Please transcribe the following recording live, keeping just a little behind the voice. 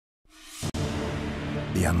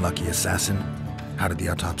The unlucky assassin? How did the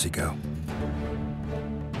autopsy go?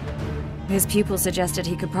 His pupil suggested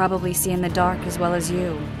he could probably see in the dark as well as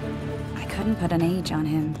you. I couldn't put an age on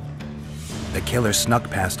him. The killer snuck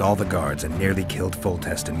past all the guards and nearly killed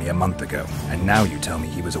Foltest and me a month ago. And now you tell me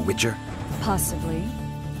he was a Witcher? Possibly.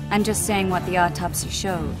 I'm just saying what the autopsy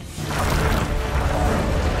showed.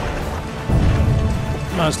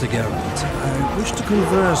 Master Geralt, I wish to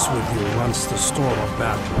converse with you once the storm of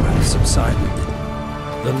battle has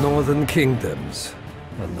subsided. The Northern Kingdoms.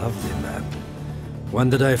 A lovely map. One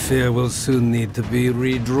that I fear will soon need to be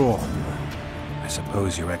redrawn. I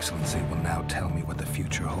suppose your excellency will now tell me what the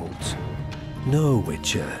future holds. No,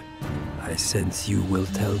 Witcher. I sense you will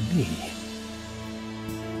tell me.